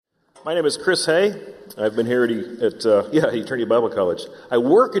My name is Chris Hay. I've been here at Eternity Bible College. I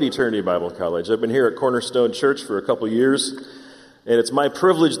work at Eternity Bible College. I've been here at Cornerstone Church for a couple years, and it's my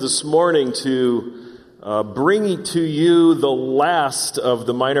privilege this morning to bring to you the last of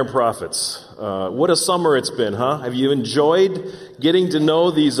the minor prophets. What a summer it's been, huh? Have you enjoyed getting to know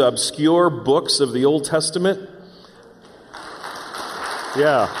these obscure books of the Old Testament?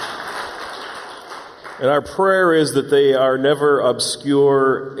 Yeah. And our prayer is that they are never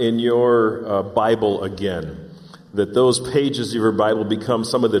obscure in your Bible again. That those pages of your Bible become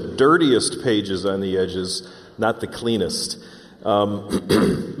some of the dirtiest pages on the edges, not the cleanest.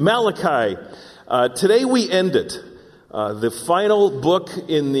 Malachi. Today we end it. The final book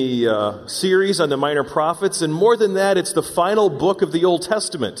in the series on the minor prophets. And more than that, it's the final book of the Old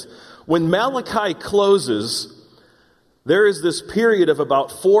Testament. When Malachi closes, there is this period of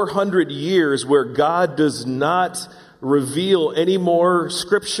about 400 years where God does not reveal any more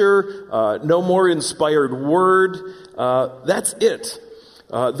scripture, no more inspired word. That's it.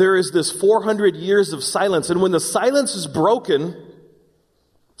 There is this 400 years of silence. And when the silence is broken,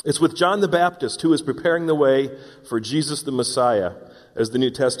 it's with John the Baptist, who is preparing the way for Jesus the Messiah as the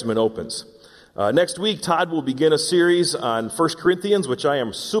New Testament opens. Next week, Todd will begin a series on 1 Corinthians, which I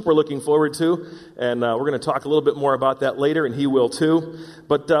am super looking forward to, and we're going to talk a little bit more about that later, and he will too.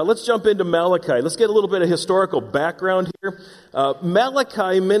 But let's jump into Malachi. Let's get a little bit of historical background here.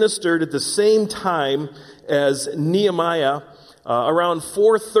 Malachi ministered at the same time as Nehemiah around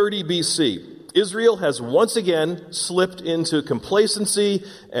 430 BC. Israel has once again slipped into complacency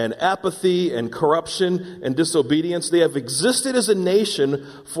and apathy and corruption and disobedience. They have existed as a nation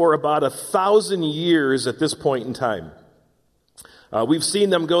for about 1,000 years at this point in time. We've seen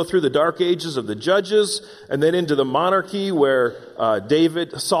them go through the dark ages of the judges and then into the monarchy where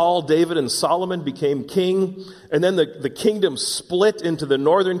Saul, David, and Solomon became king. And then the kingdom split into the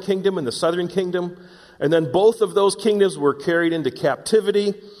northern kingdom and the southern kingdom. And then both of those kingdoms were carried into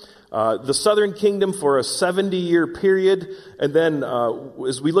captivity. The southern kingdom for a 70-year period, and then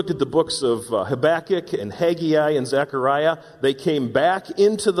as we looked at the books of Habakkuk and Haggai and Zechariah, they came back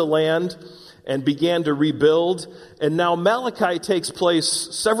into the land and began to rebuild. And now Malachi takes place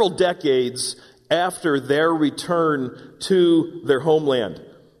several decades after their return to their homeland.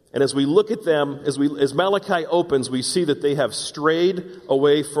 And as we look at them, as Malachi opens, we see that they have strayed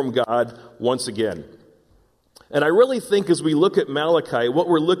away from God once again. And I really think as we look at Malachi, what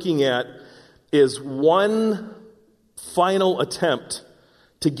we're looking at is one final attempt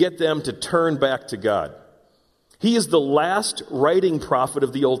to get them to turn back to God. He is the last writing prophet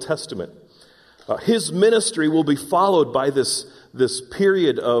of the Old Testament. His ministry will be followed by this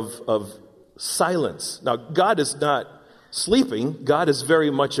period of silence. Now, God is not sleeping. God is very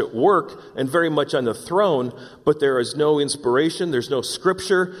much at work and very much on the throne, but there is no inspiration, there's no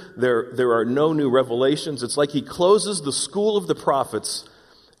scripture, there are no new revelations. It's like he closes the school of the prophets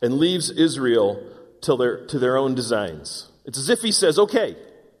and leaves Israel to their own designs. It's as if he says, okay,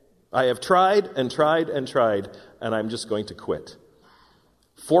 I have tried and tried and tried, and I'm just going to quit.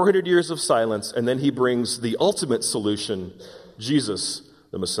 400 years of silence, and then he brings the ultimate solution, Jesus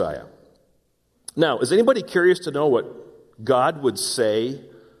the Messiah. Now, is anybody curious to know what God would say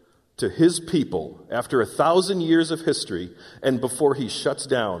to his people after 1,000 years of history and before he shuts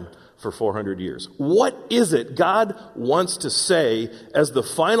down for 400 years? What is it God wants to say as the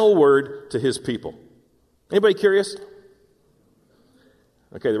final word to his people? Anybody curious?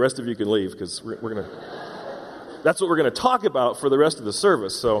 Okay, the rest of you can leave because we're going to... That's what we're going to talk about for the rest of the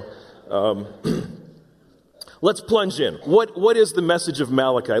service. So let's plunge in. What is the message of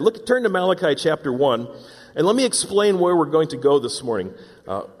Malachi? Turn to Malachi chapter 1. And let me explain where we're going to go this morning.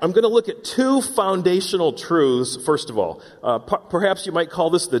 I'm going to look at two foundational truths, first of all. Perhaps you might call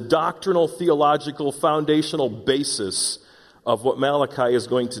this the doctrinal, theological, foundational basis of what Malachi is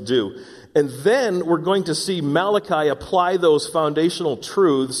going to do. And then we're going to see Malachi apply those foundational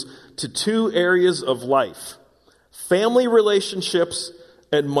truths to two areas of life: family relationships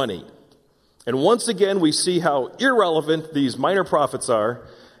and money. And once again, we see how irrelevant these minor prophets are.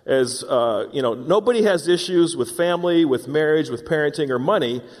 As, nobody has issues with family, with marriage, with parenting, or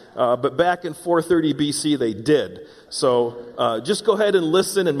money, but back in 430 BC they did. So just go ahead and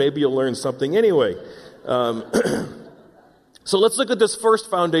listen and maybe you'll learn something anyway. So let's look at this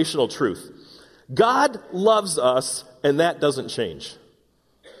first foundational truth. God loves us and that doesn't change.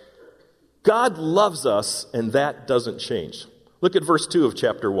 God loves us and that doesn't change. Look at verse 2 of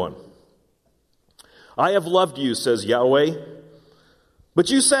chapter 1. I have loved you, says Yahweh. But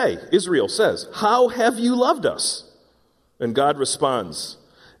you say, Israel says, how have you loved us? And God responds,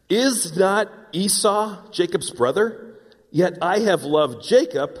 is not Esau Jacob's brother? Yet I have loved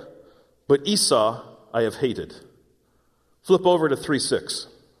Jacob, but Esau I have hated. Flip over to 3:6.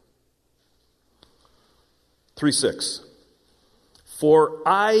 3:6. For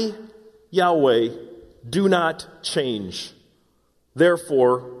I, Yahweh, do not change.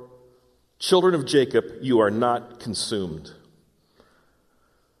 Therefore, children of Jacob, you are not consumed.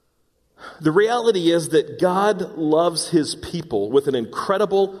 The reality is that God loves his people with an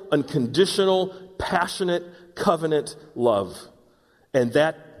incredible, unconditional, passionate, covenant love. And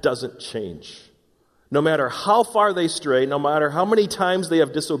that doesn't change. No matter how far they stray, no matter how many times they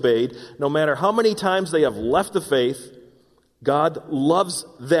have disobeyed, no matter how many times they have left the faith, God loves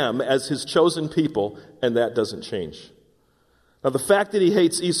them as his chosen people, and that doesn't change. Now, the fact that he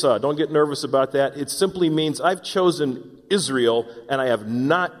hates Esau, don't get nervous about that. It simply means I've chosen Israel, and I have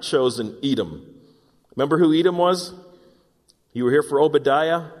not chosen Edom. Remember who Edom was? You were here for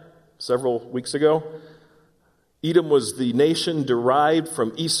Obadiah several weeks ago. Edom was the nation derived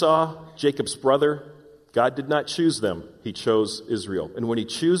from Esau, Jacob's brother. God did not choose them. He chose Israel. And when he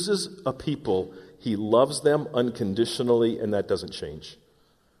chooses a people, he loves them unconditionally, and that doesn't change.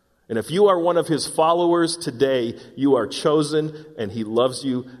 And if you are one of his followers today, you are chosen, and he loves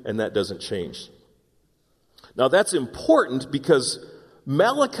you, and that doesn't change. Now, that's important because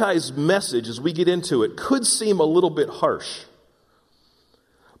Malachi's message, as we get into it, could seem a little bit harsh.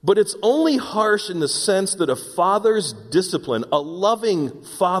 But it's only harsh in the sense that a father's discipline, a loving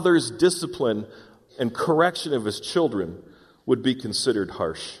father's discipline and correction of his children would be considered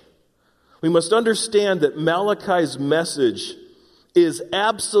harsh. We must understand that Malachi's message is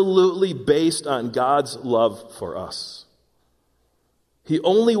absolutely based on God's love for us. He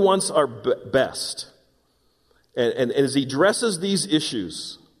only wants our best. And as he addresses these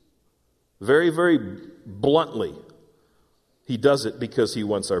issues very, very bluntly, he does it because he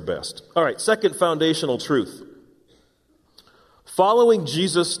wants our best. All right, second foundational truth. Following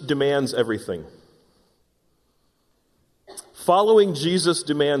Jesus demands everything. Following Jesus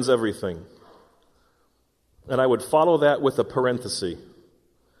demands everything. And I would follow that with a parenthesis.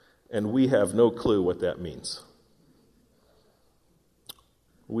 And we have no clue what that means.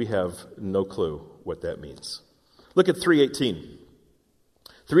 We have no clue what that means. Look at 3:18.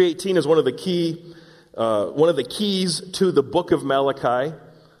 3:18 is one of the keys to the book of Malachi.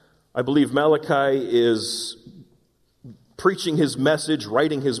 I believe Malachi is preaching his message,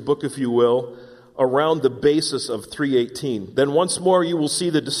 writing his book, if you will, around the basis of 3:18. Then once more you will see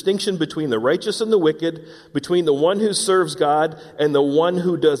the distinction between the righteous and the wicked, between the one who serves God and the one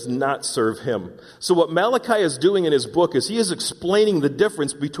who does not serve him. So what Malachi is doing in his book is he is explaining the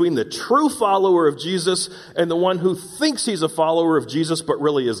difference between the true follower of Jesus and the one who thinks he's a follower of Jesus but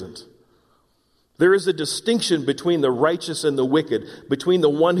really isn't. There is a distinction between the righteous and the wicked, between the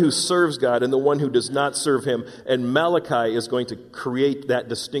one who serves God and the one who does not serve him, and Malachi is going to create that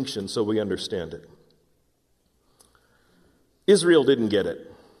distinction so we understand it. Israel didn't get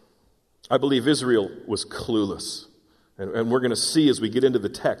it. I believe Israel was clueless. And we're going to see as we get into the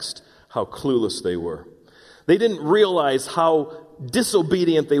text how clueless they were. They didn't realize how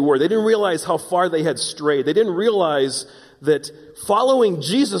disobedient they were. They didn't realize how far they had strayed. They didn't realize that following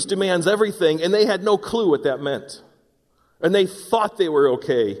Jesus demands everything, and they had no clue what that meant. And they thought they were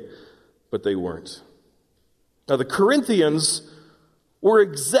okay, but they weren't. Now, the Corinthians were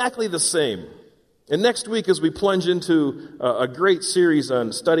exactly the same. And next week, as we plunge into a great series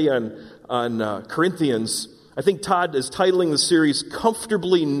on study on Corinthians, I think Todd is titling the series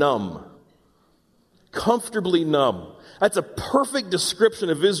Comfortably Numb. Comfortably numb. That's a perfect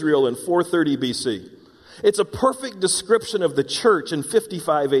description of Israel in 430 BC. It's a perfect description of the church in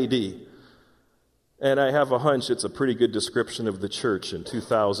 55 AD. And I have a hunch it's a pretty good description of the church in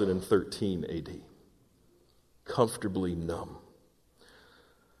 2013 AD. Comfortably numb.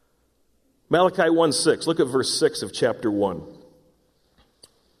 Malachi 1:6. Look at verse 6 of chapter 1.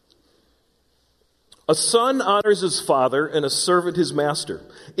 A son honors his father and a servant his master.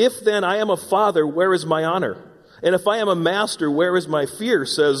 If then I am a father, where is my honor? And if I am a master, where is my fear,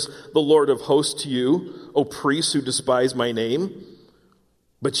 says the Lord of hosts to you, O priests who despise my name?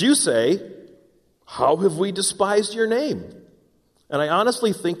 But you say, how have we despised your name? And I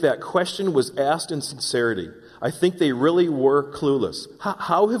honestly think that question was asked in sincerity. I think they really were clueless.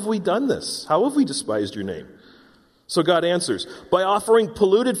 How have we done this? How have we despised your name? So God answers, by offering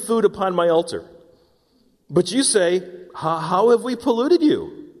polluted food upon my altar. But you say, how have we polluted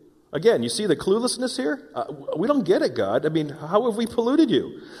you? Again, you see the cluelessness here? We don't get it, God. I mean, how have we polluted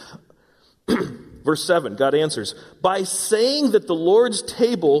you? Verse 7, God answers, by saying that the Lord's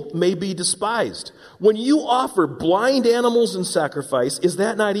table may be despised. When you offer blind animals in sacrifice, is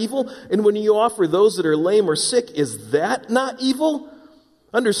that not evil? And when you offer those that are lame or sick, is that not evil?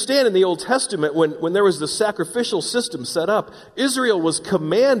 Understand, in the Old Testament, when there was the sacrificial system set up, Israel was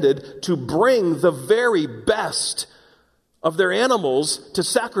commanded to bring the very best of their animals to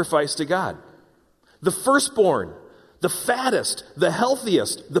sacrifice to God. The firstborn, the fattest, the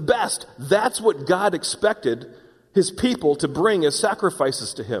healthiest, the best. That's what God expected his people to bring as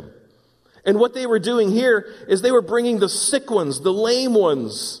sacrifices to him. And what they were doing here is they were bringing the sick ones, the lame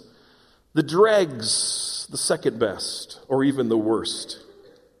ones, the dregs, the second best, or even the worst.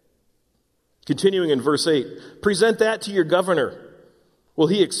 Continuing in verse 8, present that to your governor. Will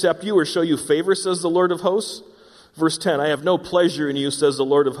he accept you or show you favor, says the Lord of hosts? Verse 10, I have no pleasure in you, says the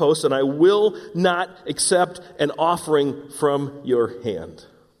Lord of hosts, and I will not accept an offering from your hand.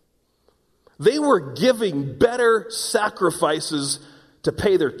 They were giving better sacrifices to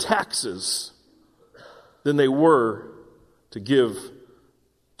pay their taxes than they were to give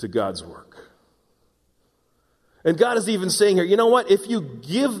to God's work. And God is even saying here, you know what? If you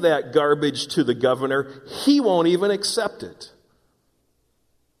give that garbage to the governor, he won't even accept it.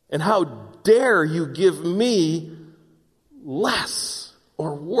 And how dare you give me less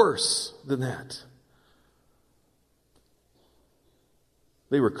or worse than that?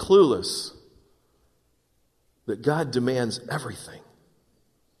 They were clueless that God demands everything.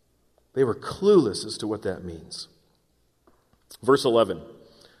 They were clueless as to what that means. Verse 11.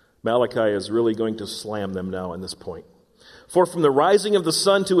 Malachi is really going to slam them now on this point. For from the rising of the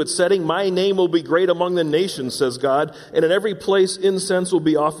sun to its setting, my name will be great among the nations, says God, and in every place incense will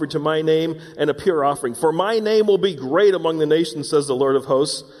be offered to my name and a pure offering. For my name will be great among the nations, says the Lord of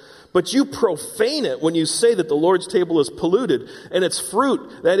hosts. But you profane it when you say that the Lord's table is polluted, and its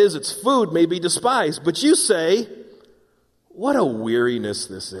fruit, that is, its food, may be despised. But you say, what a weariness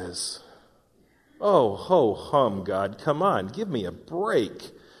this is. Oh, ho, hum, God, come on, give me a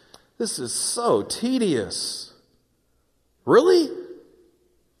break. This is so tedious. Really?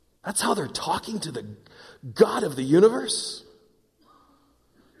 That's how they're talking to the God of the universe?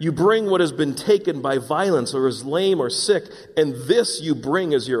 You bring what has been taken by violence or is lame or sick, and this you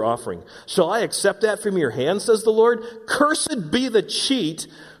bring as your offering. Shall I accept that from your hand, says the Lord? Cursed be the cheat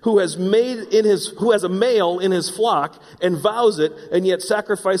who has a male in his flock and vows it, and yet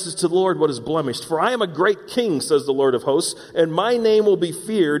sacrifices to the Lord what is blemished. For I am a great king, says the Lord of hosts, and my name will be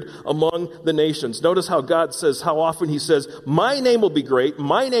feared among the nations. Notice how God says, how often he says, my name will be great,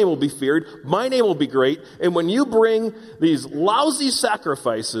 my name will be feared, my name will be great. And when you bring these lousy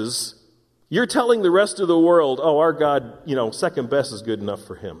sacrifices, you're telling the rest of the world, oh, our God, second best is good enough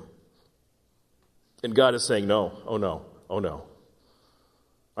for him. And God is saying, no, oh no, oh no.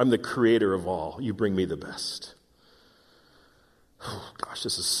 I'm the creator of all. You bring me the best. Oh, gosh,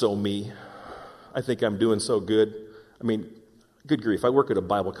 this is so me. I think I'm doing so good. I mean, good grief. I work at a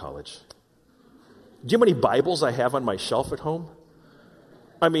Bible college. Do you know how many Bibles I have on my shelf at home?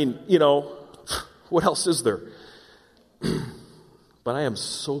 I mean, what else is there? But I am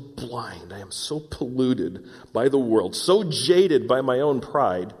so blind. I am so polluted by the world, so jaded by my own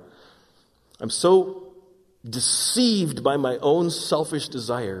pride. I'm so deceived by my own selfish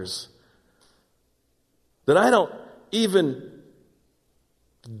desires that I don't even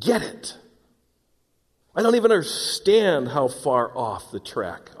get it. I don't even understand how far off the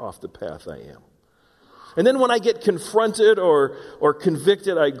path I am. And then when I get confronted or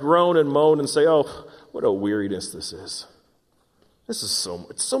convicted, I groan and moan and say, oh, what a weariness this is. It's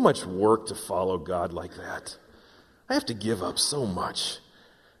so much work to follow God like that. I have to give up so much.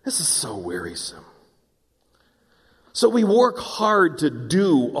 This is so wearisome. So we work hard to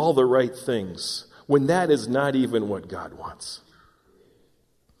do all the right things when that is not even what God wants.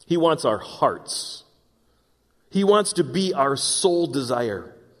 He wants our hearts. He wants to be our sole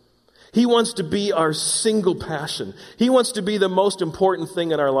desire. He wants to be our single passion. He wants to be the most important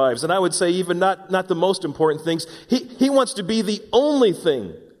thing in our lives. And I would say even not the most important things. He wants to be the only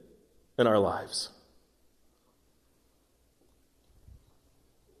thing in our lives.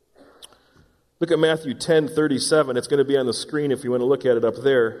 Look at Matthew 10:37. It's going to be on the screen if you want to look at it up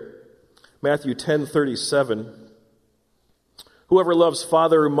there. Matthew 10:37. Whoever loves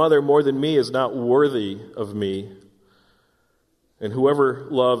father or mother more than me is not worthy of me. And whoever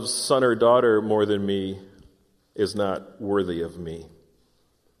loves son or daughter more than me is not worthy of me.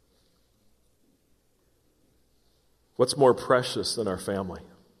 What's more precious than our family?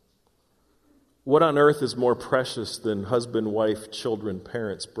 What on earth is more precious than husband, wife, children,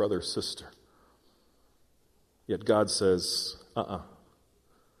 parents, brother, sister? Yet God says,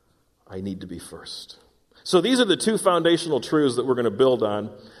 I need to be first. So these are the two foundational truths that we're going to build on.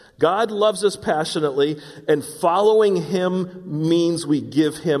 God loves us passionately, and following him means we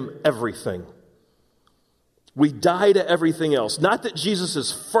give him everything. We die to everything else. Not that Jesus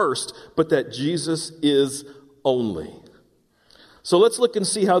is first, but that Jesus is only. So let's look and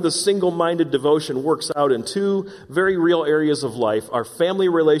see how this single-minded devotion works out in two very real areas of life, our family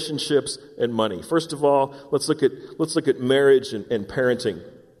relationships and money. First of all, let's look at marriage and parenting.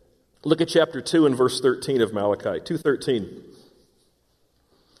 Look at chapter 2 and verse 13 of Malachi, 2:13.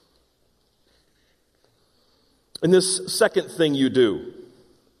 And this second thing you do,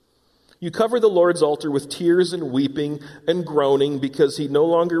 you cover the Lord's altar with tears and weeping and groaning because he no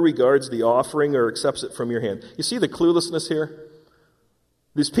longer regards the offering or accepts it from your hand. You see the cluelessness here?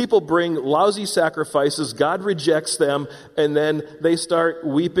 These people bring lousy sacrifices, God rejects them, and then they start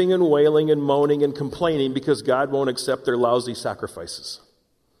weeping and wailing and moaning and complaining because God won't accept their lousy sacrifices.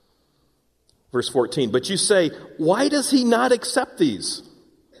 Verse 14, but you say, why does he not accept these?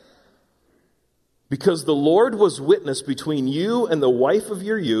 Because the Lord was witness between you and the wife of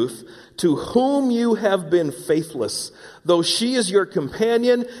your youth, to whom you have been faithless, though she is your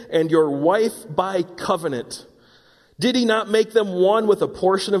companion and your wife by covenant. Did he not make them one with a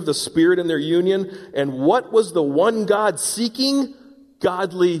portion of the Spirit in their union? And what was the one God seeking?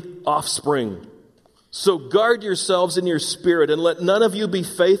 Godly offspring. So guard yourselves in your spirit, and let none of you be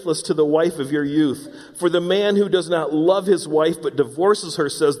faithless to the wife of your youth. For the man who does not love his wife but divorces her,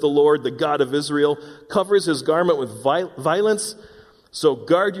 says the Lord, the God of Israel, covers his garment with violence. So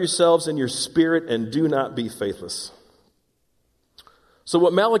guard yourselves in your spirit and do not be faithless. So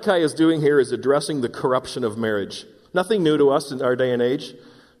what Malachi is doing here is addressing the corruption of marriage. Nothing new to us in our day and age.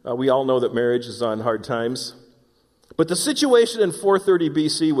 We all know that marriage is on hard times. But the situation in 430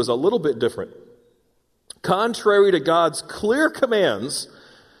 BC was a little bit different. Contrary to God's clear commands,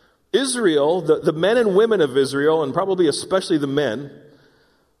 Israel, the men and women of Israel, and probably especially the men,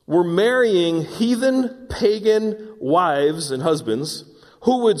 were marrying heathen, pagan wives and husbands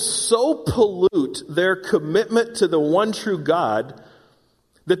who would so pollute their commitment to the one true God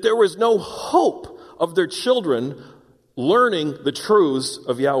that there was no hope of their children learning the truths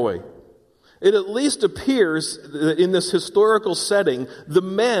of Yahweh. It at least appears that in this historical setting, the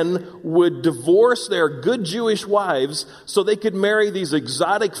men would divorce their good Jewish wives so they could marry these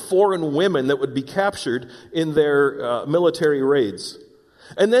exotic foreign women that would be captured in their military raids.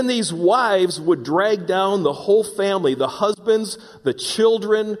 And then these wives would drag down the whole family, the husbands, the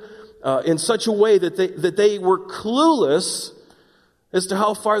children, in such a way that they were clueless as to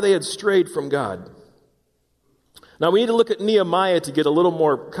how far they had strayed from God. Now, we need to look at Nehemiah to get a little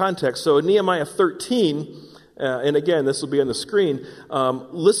more context. So in Nehemiah 13, and again, this will be on the screen,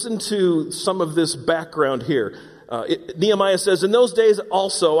 listen to some of this background here. Nehemiah says, in those days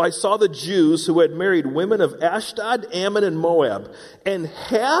also I saw the Jews who had married women of Ashdod, Ammon, and Moab, and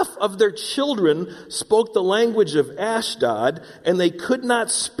half of their children spoke the language of Ashdod, and they could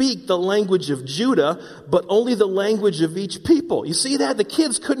not speak the language of Judah, but only the language of each people. You see that? The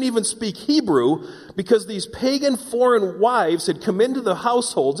kids couldn't even speak Hebrew because these pagan foreign wives had come into the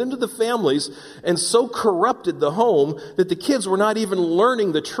households, into the families, and so corrupted the home that the kids were not even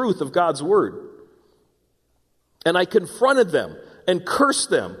learning the truth of God's word. And I confronted them and cursed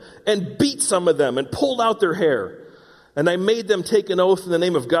them and beat some of them and pulled out their hair. And I made them take an oath in the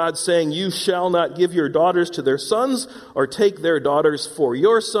name of God, saying, you shall not give your daughters to their sons or take their daughters for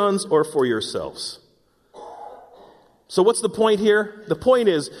your sons or for yourselves. So what's the point here? The point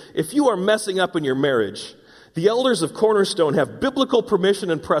is, if you are messing up in your marriage, the elders of Cornerstone have biblical permission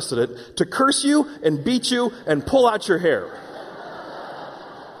and precedent to curse you and beat you and pull out your hair.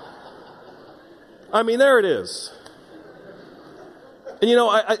 I mean, there it is. And you know,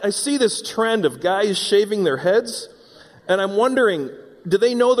 I see this trend of guys shaving their heads, and I'm wondering, do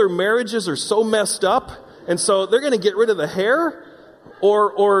they know their marriages are so messed up, and so they're going to get rid of the hair?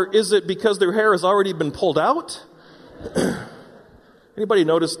 Or is it because their hair has already been pulled out? Anybody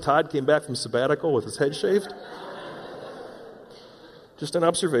notice Todd came back from sabbatical with his head shaved? Just an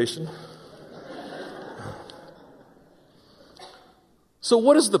observation. So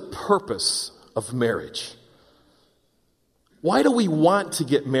what is the purpose of marriage? Why do we want to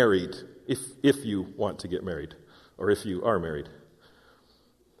get married if you want to get married or if you are married?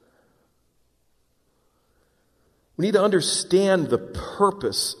 We need to understand the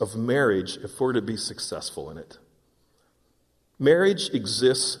purpose of marriage if we're to be successful in it. Marriage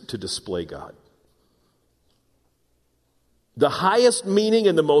exists to display God. The highest meaning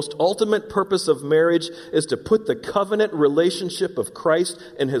and the most ultimate purpose of marriage is to put the covenant relationship of Christ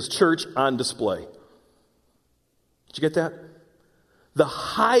and His church on display. Did you get that? The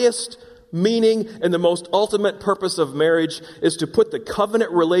highest meaning and the most ultimate purpose of marriage is to put the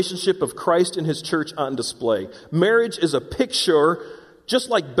covenant relationship of Christ and His church on display. Marriage is a picture Just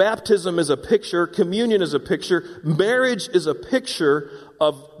like baptism is a picture, communion is a picture, marriage is a picture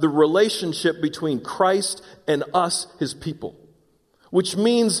of the relationship between Christ and us, his people. Which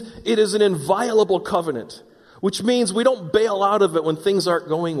means it is an inviolable covenant. Which means we don't bail out of it when things aren't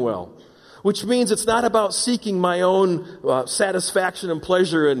going well. Which means it's not about seeking my own satisfaction and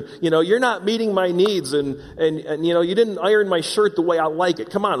pleasure and, you're not meeting my needs and you didn't iron my shirt the way I like it.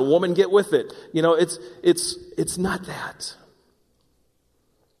 Come on, woman, get with it. It's not that.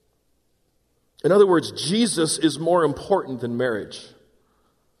 In other words, Jesus is more important than marriage.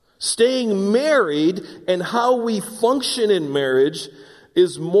 Staying married and how we function in marriage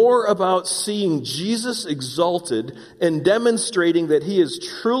is more about seeing Jesus exalted and demonstrating that he is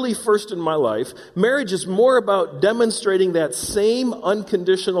truly first in my life. Marriage is more about demonstrating that same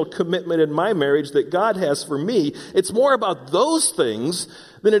unconditional commitment in my marriage that God has for me. It's more about those things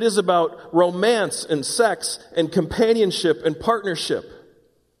than it is about romance and sex and companionship and partnership.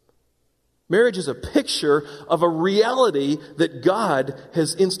 Marriage is a picture of a reality that God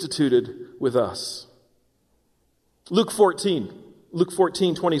has instituted with us. Luke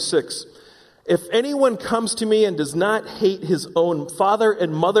 14:26. If anyone comes to me and does not hate his own father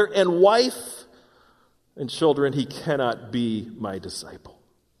and mother and wife and children, he cannot be my disciple.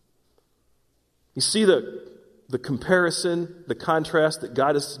 You see the comparison, the contrast that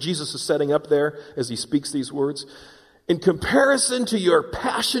Jesus is setting up there as he speaks these words? In comparison to your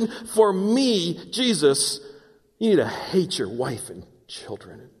passion for me, Jesus, you need to hate your wife and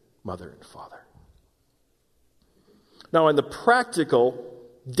children and mother and father. Now, on the practical,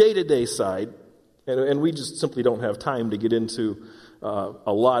 day-to-day side, and we just simply don't have time to get into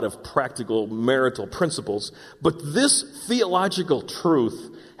a lot of practical marital principles, but this theological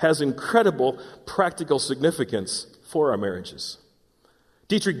truth has incredible practical significance for our marriages.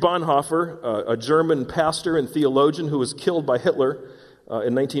 Dietrich Bonhoeffer, a German pastor and theologian who was killed by Hitler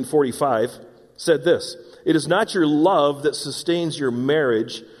in 1945, said this: "It is not your love that sustains your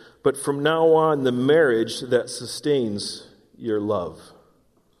marriage, but from now on the marriage that sustains your love."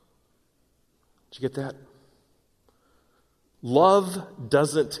 Did you get that? Love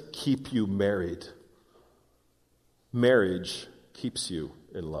doesn't keep you married. Marriage keeps you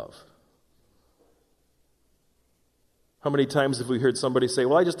in love. How many times have we heard somebody say,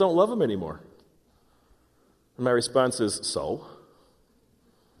 "Well, I just don't love him anymore"? And my response is, so?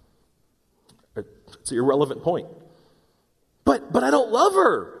 It's an irrelevant point. But I don't love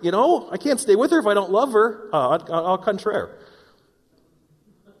her, I can't stay with her if I don't love her. Au contraire.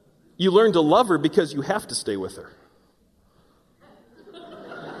 You learn to love her because you have to stay with her.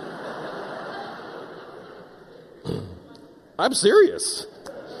 I'm serious.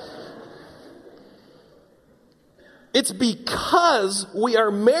 It's because we are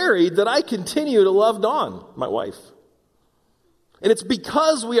married that I continue to love Dawn, my wife. And it's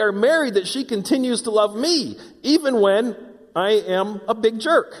because we are married that she continues to love me, even when I am a big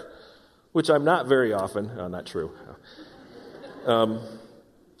jerk, which I'm not very often. Oh, not true.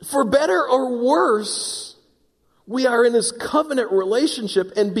 For better or worse, we are in this covenant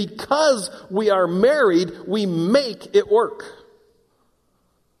relationship, and because we are married, we make it work.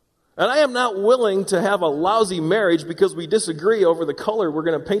 And I am not willing to have a lousy marriage because we disagree over the color we're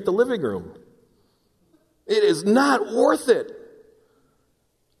going to paint the living room. It is not worth it.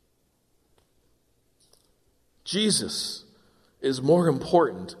 Jesus is more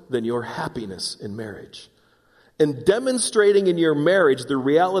important than your happiness in marriage. And demonstrating in your marriage the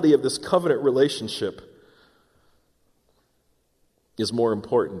reality of this covenant relationship is more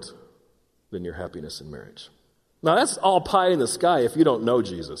important than your happiness in marriage. Now, that's all pie in the sky if you don't know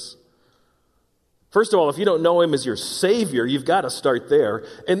Jesus. First of all, if you don't know him as your Savior, you've got to start there.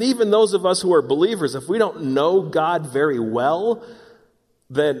 And even those of us who are believers, if we don't know God very well,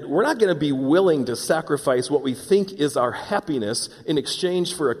 then we're not going to be willing to sacrifice what we think is our happiness in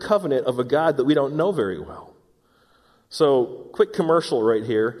exchange for a covenant of a God that we don't know very well. So, quick commercial right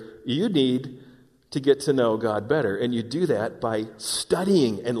here. You need to get to know God better, and you do that by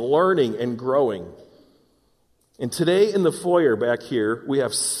studying and learning and growing. And today in the foyer back here, we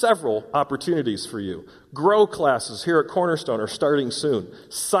have several opportunities for you. Grow classes here at Cornerstone are starting soon.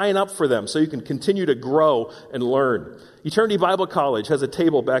 Sign up for them so you can continue to grow and learn. Eternity Bible College has a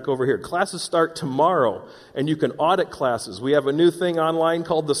table back over here. Classes start tomorrow, and you can audit classes. We have a new thing online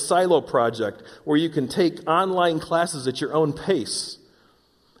called the Silo Project, where you can take online classes at your own pace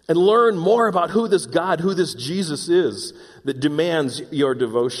and learn more about who this God, who this Jesus is that demands your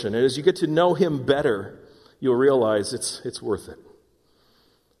devotion. And as you get to know him better, you'll realize it's worth it.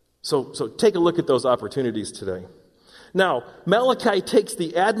 So take a look at those opportunities today. Now, Malachi takes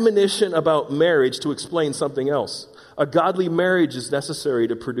the admonition about marriage to explain something else. A godly marriage is necessary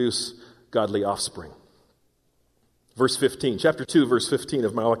to produce godly offspring. Verse 15, chapter 2, verse 15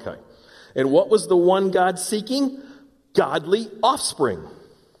 of Malachi. And what was the one God seeking? Godly offspring.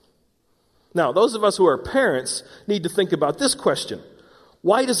 Now, those of us who are parents need to think about this question.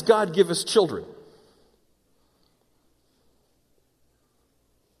 Why does God give us children?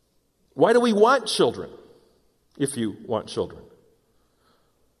 Why do we want children, if you want children?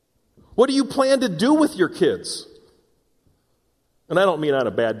 What do you plan to do with your kids? And I don't mean on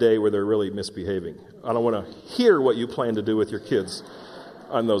a bad day where they're really misbehaving. I don't want to hear what you plan to do with your kids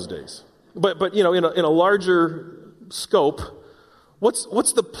on those days. But you know, in a larger scope,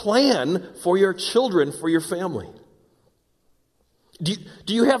 what's the plan for your children, for your family? Do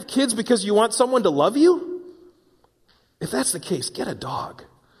you have kids because you want someone to love you? If that's the case, get a dog.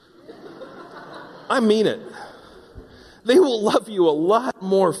 I mean it. They will love you a lot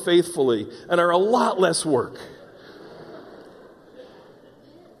more faithfully and are a lot less work.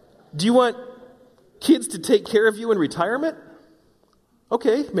 Do you want kids to take care of you in retirement?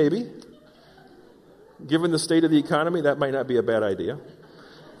 Okay, maybe. Given the state of the economy, that might not be a bad idea.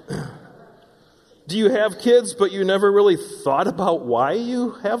 Do you have kids, but you never really thought about why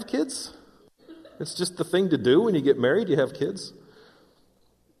you have kids? It's just the thing to do when you get married, you have kids.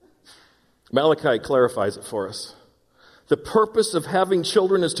 Malachi clarifies it for us. The purpose of having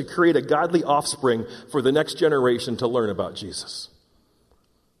children is to create a godly offspring for the next generation to learn about Jesus.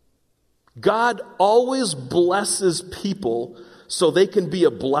 God always blesses people so they can be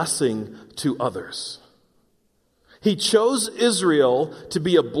a blessing to others. He chose Israel to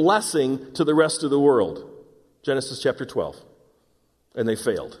be a blessing to the rest of the world. Genesis chapter 12. And they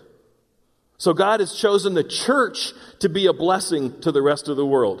failed. So God has chosen the church to be a blessing to the rest of the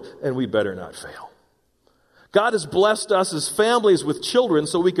world, and we better not fail. God has blessed us as families with children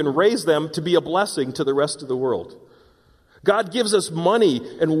so we can raise them to be a blessing to the rest of the world. God gives us money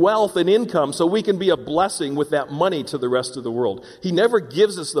and wealth and income so we can be a blessing with that money to the rest of the world. He never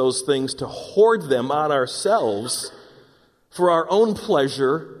gives us those things to hoard them on ourselves for our own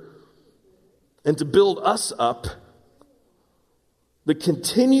pleasure and to build us up. The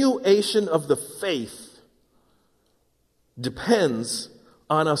continuation of the faith depends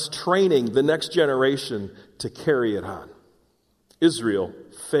on us training the next generation to carry it on. Israel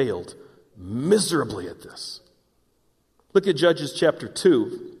failed miserably at this. Look at Judges chapter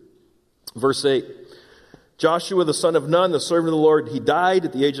 2, verse 8. Joshua, the son of Nun, the servant of the Lord, he died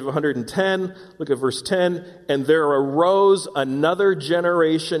at the age of 110. Look at verse 10. And there arose another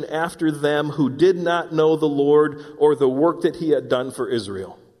generation after them who did not know the Lord or the work that he had done for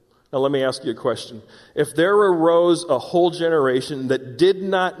Israel. Now let me ask you a question. If there arose a whole generation that did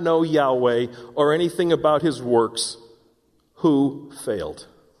not know Yahweh or anything about his works, who failed?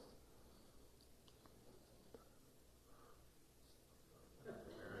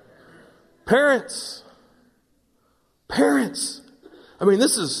 Parents. I mean,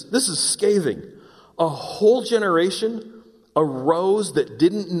 this is scathing. A whole generation arose that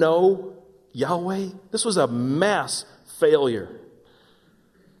didn't know Yahweh. This was a mass failure.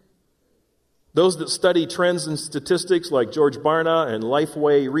 Those that study trends and statistics like George Barna and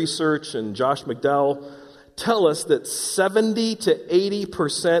Lifeway Research and Josh McDowell tell us that 70 to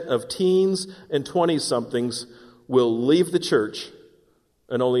 80% of teens and 20-somethings will leave the church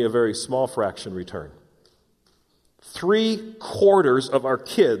and only a very small fraction return. 3/4 of our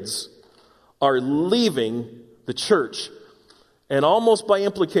kids are leaving the church, and almost by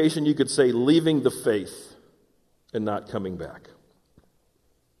implication you could say leaving the faith and not coming back.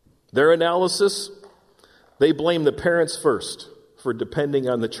 Their analysis, they blame the parents first for depending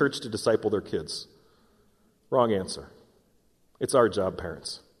on the church to disciple their kids. Wrong answer. It's our job,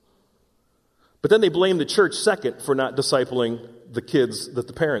 parents. But then they blame the church second for not discipling the kids that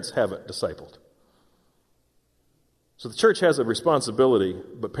the parents haven't discipled. So the church has a responsibility,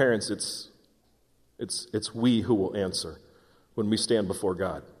 but parents, it's we who will answer when we stand before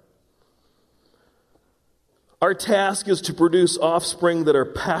God. Our task is to produce offspring that are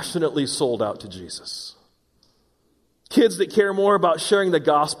passionately sold out to Jesus. Kids that care more about sharing the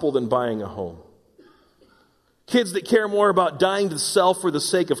gospel than buying a home. Kids that care more about dying to self for the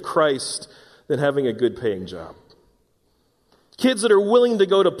sake of Christ than having a good paying job. Kids that are willing to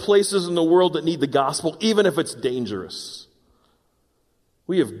go to places in the world that need the gospel, even if it's dangerous.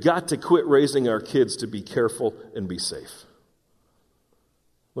 We have got to quit raising our kids to be careful and be safe.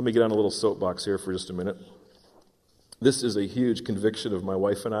 Let me get on a little soapbox here for just a minute. This is a huge conviction of my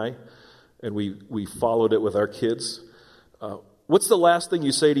wife and I, and we followed it with our kids. What's the last thing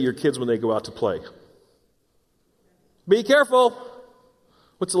you say to your kids when they go out to play? Be careful.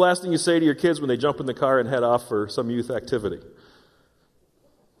 What's the last thing you say to your kids when they jump in the car and head off for some youth activity?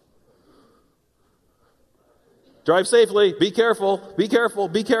 Drive safely, be careful, be careful,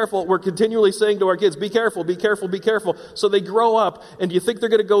 be careful. We're continually saying to our kids, be careful, be careful, be careful. So they grow up, and do you think they're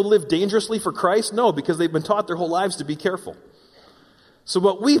going to go live dangerously for Christ? No, because they've been taught their whole lives to be careful. So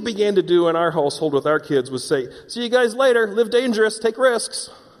what we began to do in our household with our kids was say, see you guys later, live dangerous, take risks.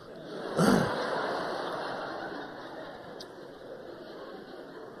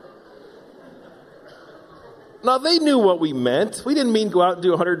 Now, they knew what we meant. We didn't mean go out and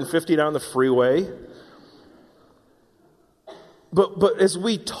do 150 down the freeway. But as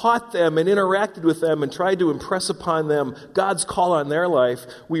we taught them and interacted with them and tried to impress upon them God's call on their life,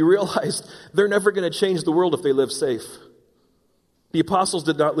 we realized they're never going to change the world if they live safe. The apostles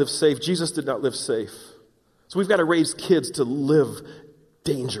did not live safe. Jesus did not live safe. So we've got to raise kids to live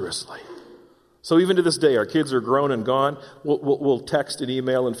dangerously. So even to this day, our kids are grown and gone. We'll text and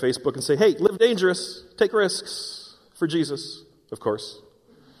email and Facebook and say, hey, live dangerous, take risks for Jesus, of course.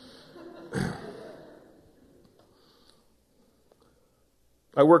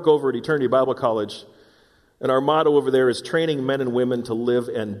 I work over at Eternity Bible College, and our motto over there is training men and women to live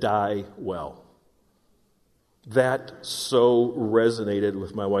and die well. That so resonated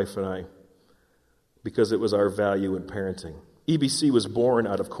with my wife and I because it was our value in parenting. EBC was born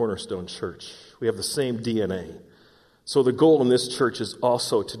out of Cornerstone Church. We have the same DNA. So the goal in this church is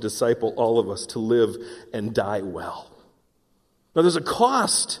also to disciple all of us to live and die well. Now there's a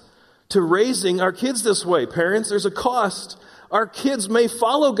cost to raising our kids this way. Parents, there's a cost. Our kids may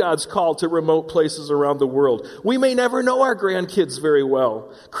follow God's call to remote places around the world. We may never know our grandkids very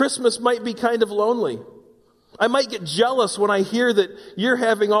well. Christmas might be kind of lonely. I might get jealous when I hear that you're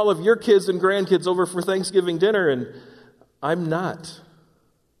having all of your kids and grandkids over for Thanksgiving dinner, and I'm not.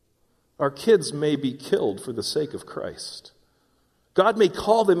 Our kids may be killed for the sake of Christ. God may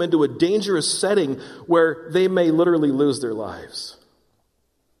call them into a dangerous setting where they may literally lose their lives.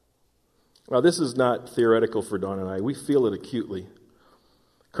 Now, this is not theoretical for Dawn and I. We feel it acutely.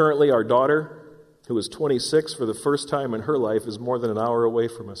 Currently, our daughter, who is 26 for the first time in her life, is more than an hour away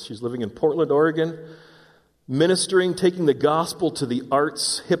from us. She's living in Portland, Oregon, ministering, taking the gospel to the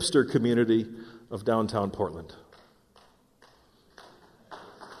arts hipster community of downtown Portland.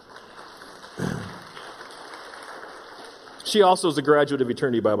 She also is a graduate of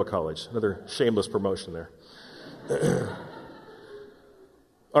Eternity Bible College. Another shameless promotion there.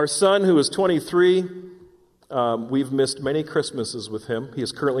 Our son, who is 23, we've missed many Christmases with him. He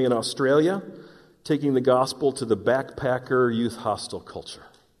is currently in Australia, taking the gospel to the backpacker youth hostel culture.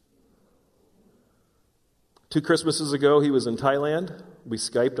 2 Christmases ago, he was in Thailand. We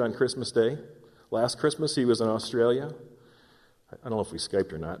Skyped on Christmas Day. Last Christmas, he was in Australia. I don't know if we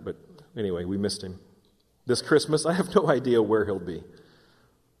Skyped or not, but anyway, we missed him. This Christmas, I have no idea where he'll be.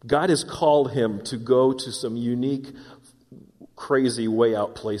 God has called him to go to some unique, crazy, way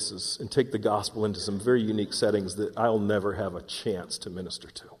out places and take the gospel into some very unique settings that I'll never have a chance to minister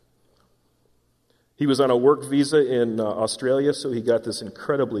to. He was on a work visa in Australia, so he got this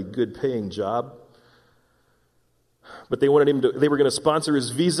incredibly good paying job. But they were going to sponsor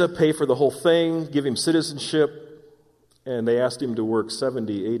his visa, pay for the whole thing, give him citizenship, and they asked him to work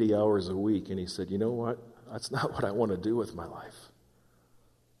 70, 80 hours a week. And he said, you know what? That's not what I want to do with my life.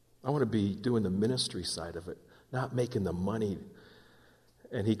 I want to be doing the ministry side of it, not making the money.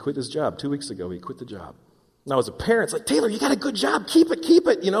 And he quit his job. 2 weeks ago, he quit the job. Now, as a parent, it's like, Taylor, you got a good job. Keep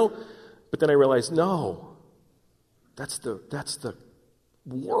it, you know. But then I realized, no, that's the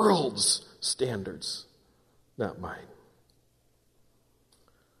world's standards, not mine.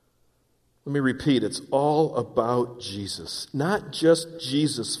 Let me repeat, it's all about Jesus. Not just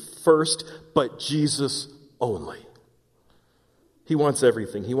Jesus first, but Jesus only. He wants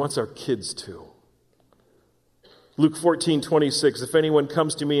everything. He wants our kids too. Luke 14:26, if anyone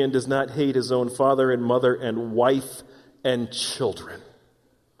comes to me and does not hate his own father and mother and wife and children,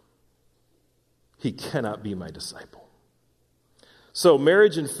 he cannot be my disciple. So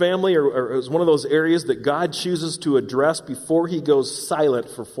marriage and family is one of those areas that God chooses to address before he goes silent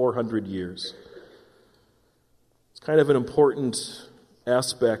for 400 years. It's kind of an important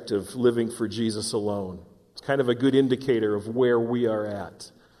aspect of living for Jesus alone. It's kind of a good indicator of where we are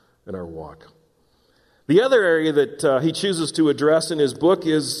at in our walk. The other area that he chooses to address in his book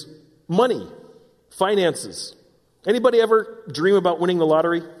is money, finances. Anybody ever dream about winning the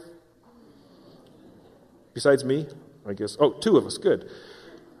lottery? Besides me? I guess. Oh, 2 of us. Good.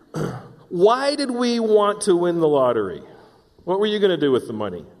 Why did we want to win the lottery? What were you going to do with the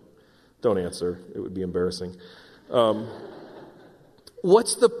money? Don't answer. It would be embarrassing.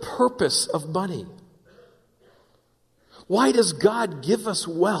 What's the purpose of money? Why does God give us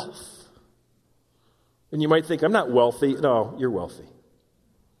wealth? And you might think, I'm not wealthy. No, you're wealthy.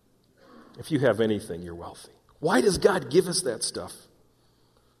 If you have anything, you're wealthy. Why does God give us that stuff?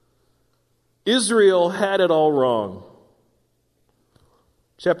 Israel had it all wrong.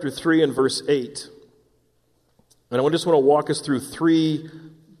 Chapter 3 and verse 8. And I just want to walk us through 3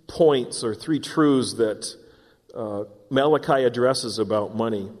 points or 3 truths that Malachi addresses about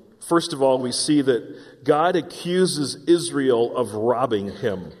money. First of all, we see that God accuses Israel of robbing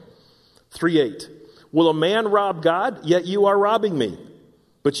him. 3:8. Will a man rob God? Yet you are robbing me.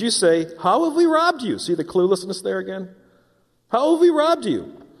 But you say, how have we robbed you? See the cluelessness there again? How have we robbed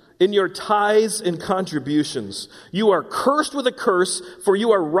you? In your tithes and contributions. You are cursed with a curse, for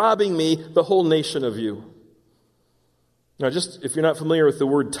you are robbing me, the whole nation of you. Now, just if you're not familiar with the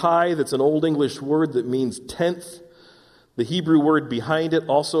word tithe, it's an Old English word that means tenth. The Hebrew word behind it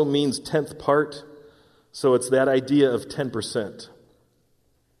also means tenth part. So it's that idea of 10%.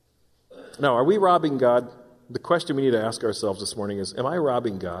 Now, are we robbing God? The question we need to ask ourselves this morning is, am I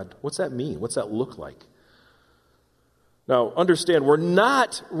robbing God? What's that mean? What's that look like? Now, understand, we're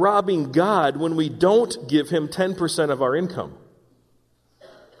not robbing God when we don't give him 10% of our income.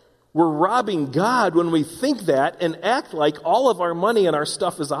 We're robbing God when we think that and act like all of our money and our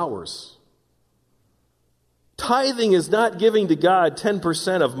stuff is ours. Tithing is not giving to God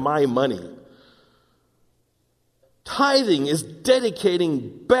 10% of my money. Tithing is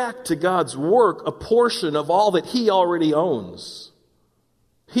dedicating back to God's work a portion of all that he already owns.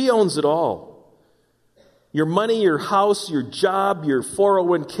 He owns it all. Your money, your house, your job, your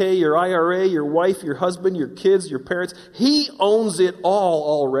 401k, your IRA, your wife, your husband, your kids, your parents. He owns it all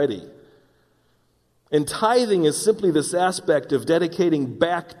already. And tithing is simply this aspect of dedicating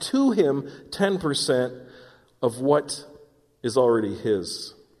back to him 10% of what is already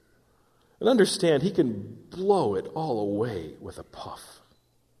his. And understand, he can blow it all away with a puff.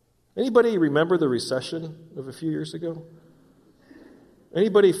 Anybody remember the recession of a few years ago?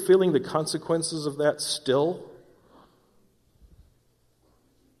 Anybody feeling the consequences of that still?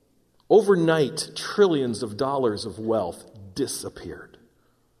 Overnight, trillions of dollars of wealth disappeared.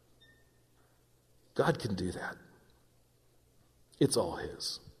 God can do that. It's all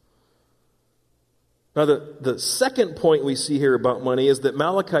his. Now, the second point we see here about money is that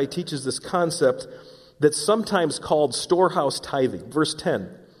Malachi teaches this concept that's sometimes called storehouse tithing. Verse 10,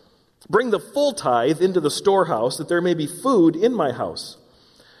 bring the full tithe into the storehouse that there may be food in my house.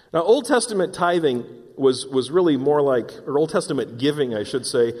 Now, Old Testament tithing was really more like, or Old Testament giving, I should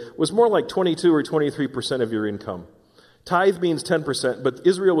say, was more like 22 or 23% of your income. Tithe means 10%, but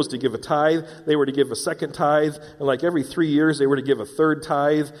Israel was to give a tithe. They were to give a second tithe, and like every 3 years, they were to give a third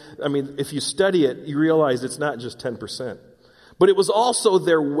tithe. I mean, if you study it, you realize it's not just 10%. But it was also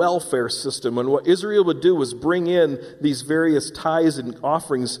their welfare system, and what Israel would do was bring in these various tithes and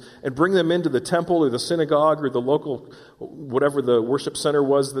offerings and bring them into the temple or the synagogue or the local, whatever the worship center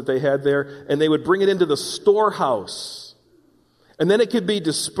was that they had there, and they would bring it into the storehouse. And then it could be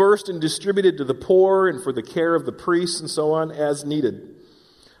dispersed and distributed to the poor and for the care of the priests and so on as needed.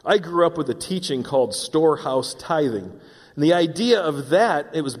 I grew up with a teaching called storehouse tithing. And the idea of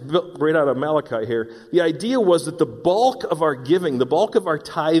that, it was built right out of Malachi here. The idea was that the bulk of our giving, the bulk of our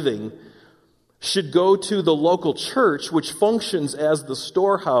tithing should go to the local church, which functions as the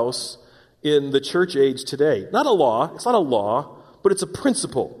storehouse in the church age today. Not a law, it's not a law, but it's a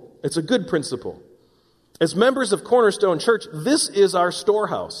principle. It's a good principle. As members of Cornerstone Church, this is our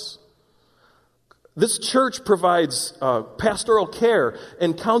storehouse. This church provides pastoral care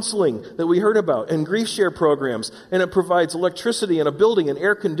and counseling that we heard about, and grief share programs, and it provides electricity and a building and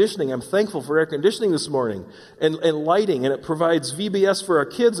air conditioning. I'm thankful for air conditioning this morning, and lighting, and it provides VBS for our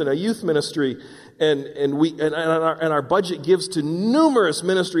kids and a youth ministry, and our budget gives to numerous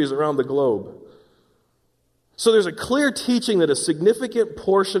ministries around the globe. So there's a clear teaching that a significant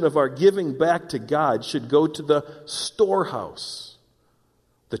portion of our giving back to God should go to the storehouse,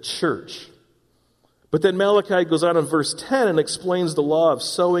 the church. But then Malachi goes on in verse 10 and explains the law of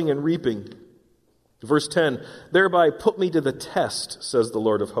sowing and reaping. Verse 10, thereby put me to the test, says the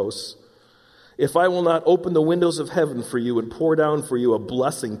Lord of hosts, if I will not open the windows of heaven for you and pour down for you a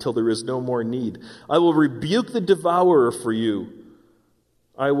blessing till there is no more need. I will rebuke the devourer for you.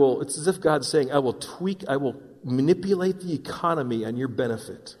 It's as if God's saying, I will manipulate the economy on your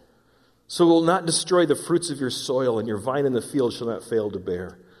benefit. So it will not destroy the fruits of your soil, and your vine in the field shall not fail to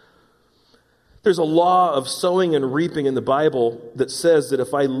bear. There's a law of sowing and reaping in the Bible that says that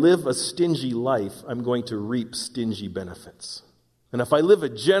if I live a stingy life, I'm going to reap stingy benefits. And if I live a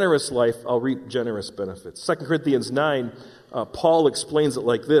generous life, I'll reap generous benefits. 2 Corinthians 9, Paul explains it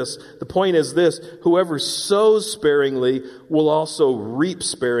like this. The point is this: whoever sows sparingly will also reap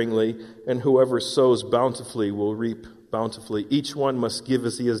sparingly, and whoever sows bountifully will reap bountifully. Each one must give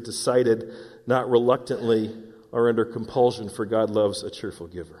as he has decided, not reluctantly or under compulsion, for God loves a cheerful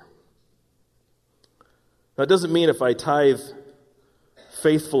giver. That doesn't mean if I tithe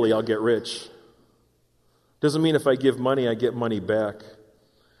faithfully, I'll get rich. Doesn't mean if I give money, I get money back.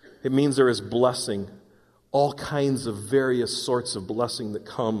 It means there is blessing, all kinds of various sorts of blessing that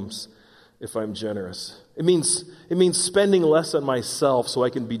comes if I'm generous. It means spending less on myself so I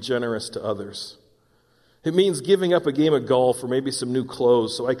can be generous to others. It means giving up a game of golf or maybe some new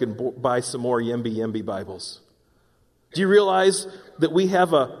clothes so I can buy some more Yembi Yembi Bibles. Do you realize that we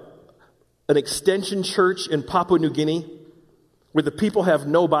have an extension church in Papua New Guinea where the people have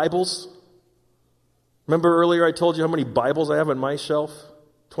no Bibles? Remember earlier I told you how many Bibles I have on my shelf?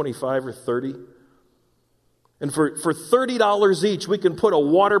 25 or 30. And for $30 each, we can put a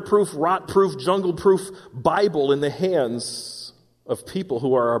waterproof, rot-proof, jungle-proof Bible in the hands of people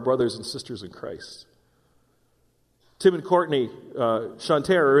who are our brothers and sisters in Christ. Tim and Courtney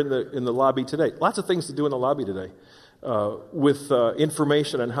Chanter are in the lobby today. Lots of things to do in the lobby today with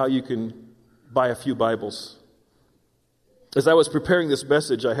information on how you can buy a few Bibles. As I was preparing this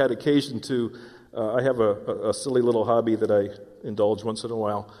message, I had occasion to I have a silly little hobby that I indulge once in a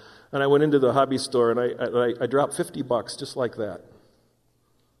while. And I went into the hobby store and I dropped $50 just like that.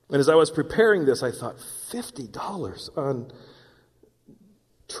 And as I was preparing this, I thought, $50 on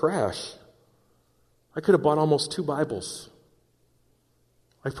trash. I could have bought almost 2 Bibles.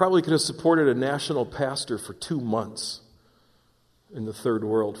 I probably could have supported a national pastor for 2 months in the third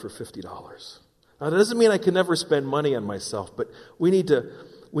world for $50. Now, that doesn't mean I can never spend money on myself, but we need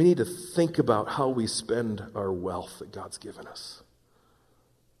to think about how we spend our wealth that God's given us.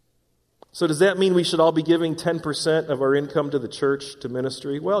 So does that mean we should all be giving 10% of our income to the church, to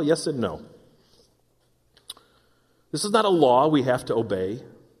ministry? Well, yes and no. This is not a law we have to obey.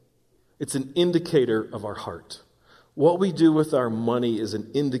 It's an indicator of our heart. What we do with our money is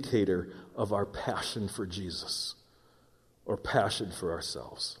an indicator of our passion for Jesus or passion for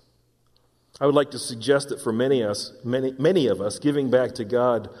ourselves. I would like to suggest that for many of us, giving back to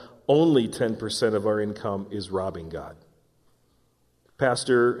God only 10% of our income is robbing God.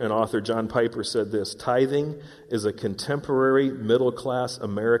 Pastor and author John Piper said this: tithing is a contemporary middle-class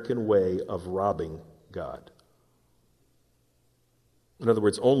American way of robbing God. In other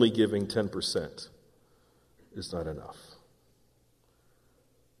words, only giving 10% is not enough.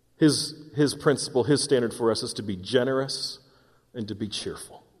 His principle, his standard for us is to be generous and to be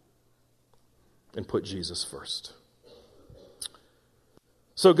cheerful and put Jesus first.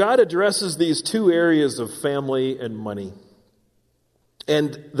 So God addresses these 2 areas of family and money.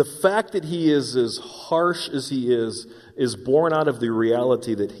 And the fact that he is as harsh as he is born out of the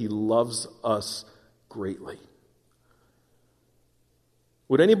reality that he loves us greatly.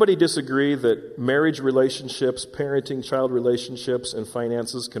 Would anybody disagree that marriage relationships, parenting, child relationships, and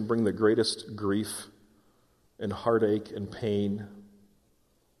finances can bring the greatest grief and heartache and pain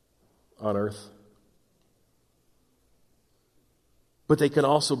on earth? But they can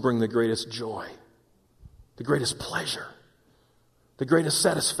also bring the greatest joy, the greatest pleasure, the greatest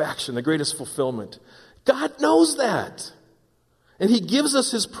satisfaction, the greatest fulfillment. God knows that. And he gives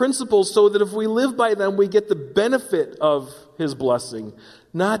us his principles so that if we live by them, we get the benefit of his blessing,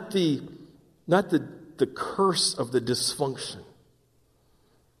 not the curse of the dysfunction.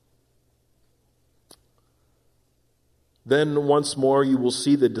 Then once more you will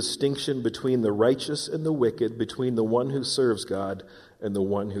see the distinction between the righteous and the wicked, between the one who serves God and the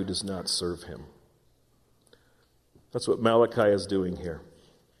one who does not serve him. That's what Malachi is doing here.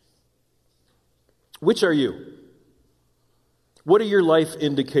 Which are you? What do your life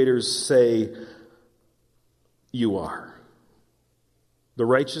indicators say you are? The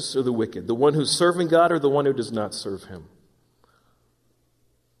righteous or the wicked? The one who's serving God or the one who does not serve him?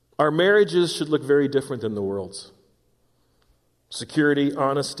 Our marriages should look very different than the world's. Security,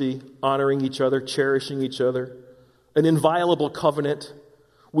 honesty, honoring each other, cherishing each other, an inviolable covenant.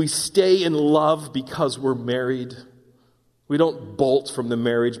 We stay in love because we're married. We don't bolt from the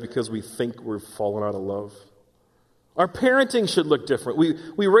marriage because we think we're fallen out of love. Our parenting should look different.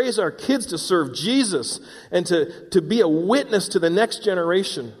 We raise our kids to serve Jesus and to be a witness to the next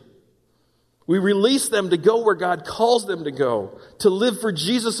generation. We release them to go where God calls them to go, to live for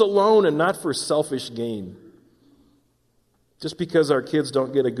Jesus alone and not for selfish gain. Just because our kids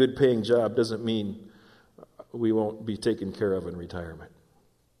don't get a good paying job doesn't mean we won't be taken care of in retirement.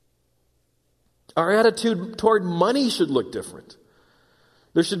 Our attitude toward money should look different.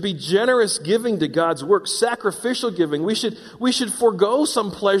 There should be generous giving to God's work, sacrificial giving. We should forego some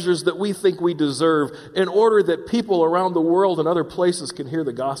pleasures that we think we deserve in order that people around the world and other places can hear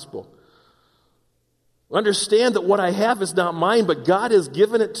the gospel. Understand that what I have is not mine, but God has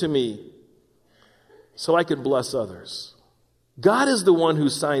given it to me so I can bless others. God is the one who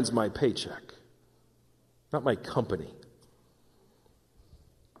signs my paycheck, not my company.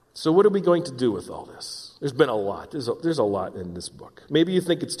 So what are we going to do with all this? There's been a lot. There's a lot in this book. Maybe you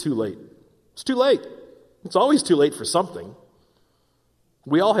think it's too late. It's too late. It's always too late for something.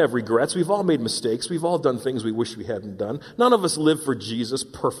 We all have regrets. We've all made mistakes. We've all done things we wish we hadn't done. None of us live for Jesus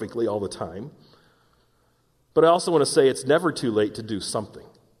perfectly all the time. But I also want to say it's never too late to do something.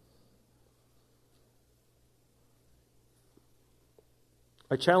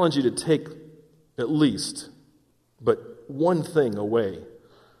 I challenge you to take at least but one thing away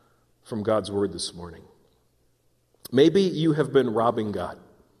from God's word this morning. Maybe you have been robbing God.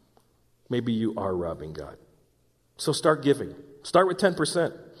 Maybe you are robbing God. So start giving. Start with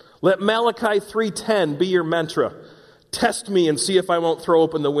 10%. Let Malachi 3:10 be your mantra. Test me and see if I won't throw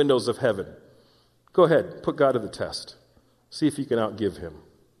open the windows of heaven. Go ahead, put God to the test. See if you can outgive him.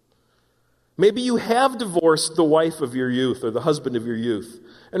 Maybe you have divorced the wife of your youth or the husband of your youth,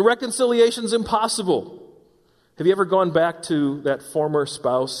 and reconciliation's impossible. Have you ever gone back to that former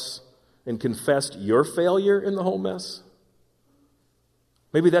spouse and confessed your failure in the whole mess?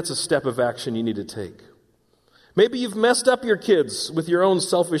 Maybe that's a step of action you need to take. Maybe you've messed up your kids with your own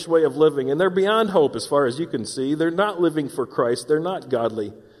selfish way of living, and they're beyond hope as far as you can see. They're not living for Christ. They're not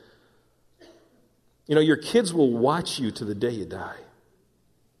godly. You know, your kids will watch you to the day you die.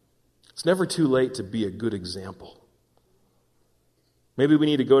 It's never too late to be a good example. Maybe we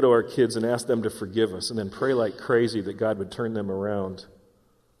need to go to our kids and ask them to forgive us and then pray like crazy that God would turn them around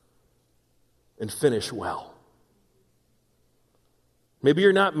and finish well. Maybe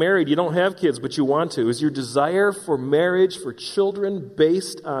you're not married, you don't have kids, but you want to. Is your desire for marriage, for children,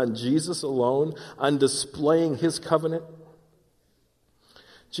 based on Jesus alone, on displaying his covenant?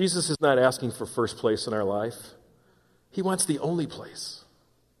 Jesus is not asking for first place in our life. He wants the only place.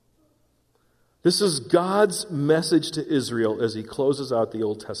 This is God's message to Israel as he closes out the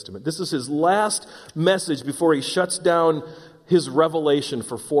Old Testament. This is his last message before he shuts down his revelation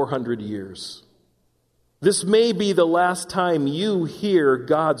for 400 years. This may be the last time you hear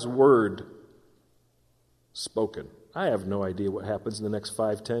God's word spoken. I have no idea what happens in the next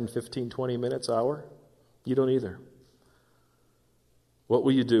 5, 10, 15, 20 minutes, hour. You don't either. What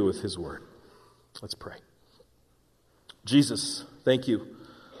will you do with his word? Let's pray. Jesus, thank you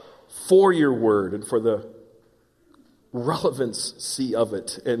for your word and for the relevancy of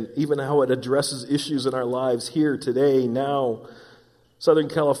it and even how it addresses issues in our lives here, today, now, Southern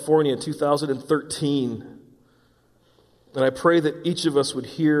California, 2013. And I pray that each of us would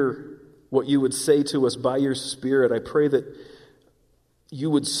hear what you would say to us by your Spirit. I pray that you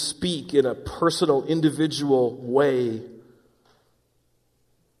would speak in a personal, individual way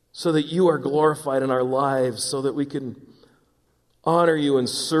so that you are glorified in our lives, so that we can honor you and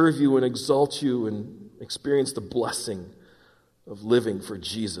serve you and exalt you and experience the blessing of living for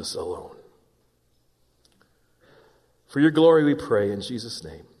Jesus alone. For your glory we pray in Jesus'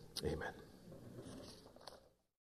 name. Amen.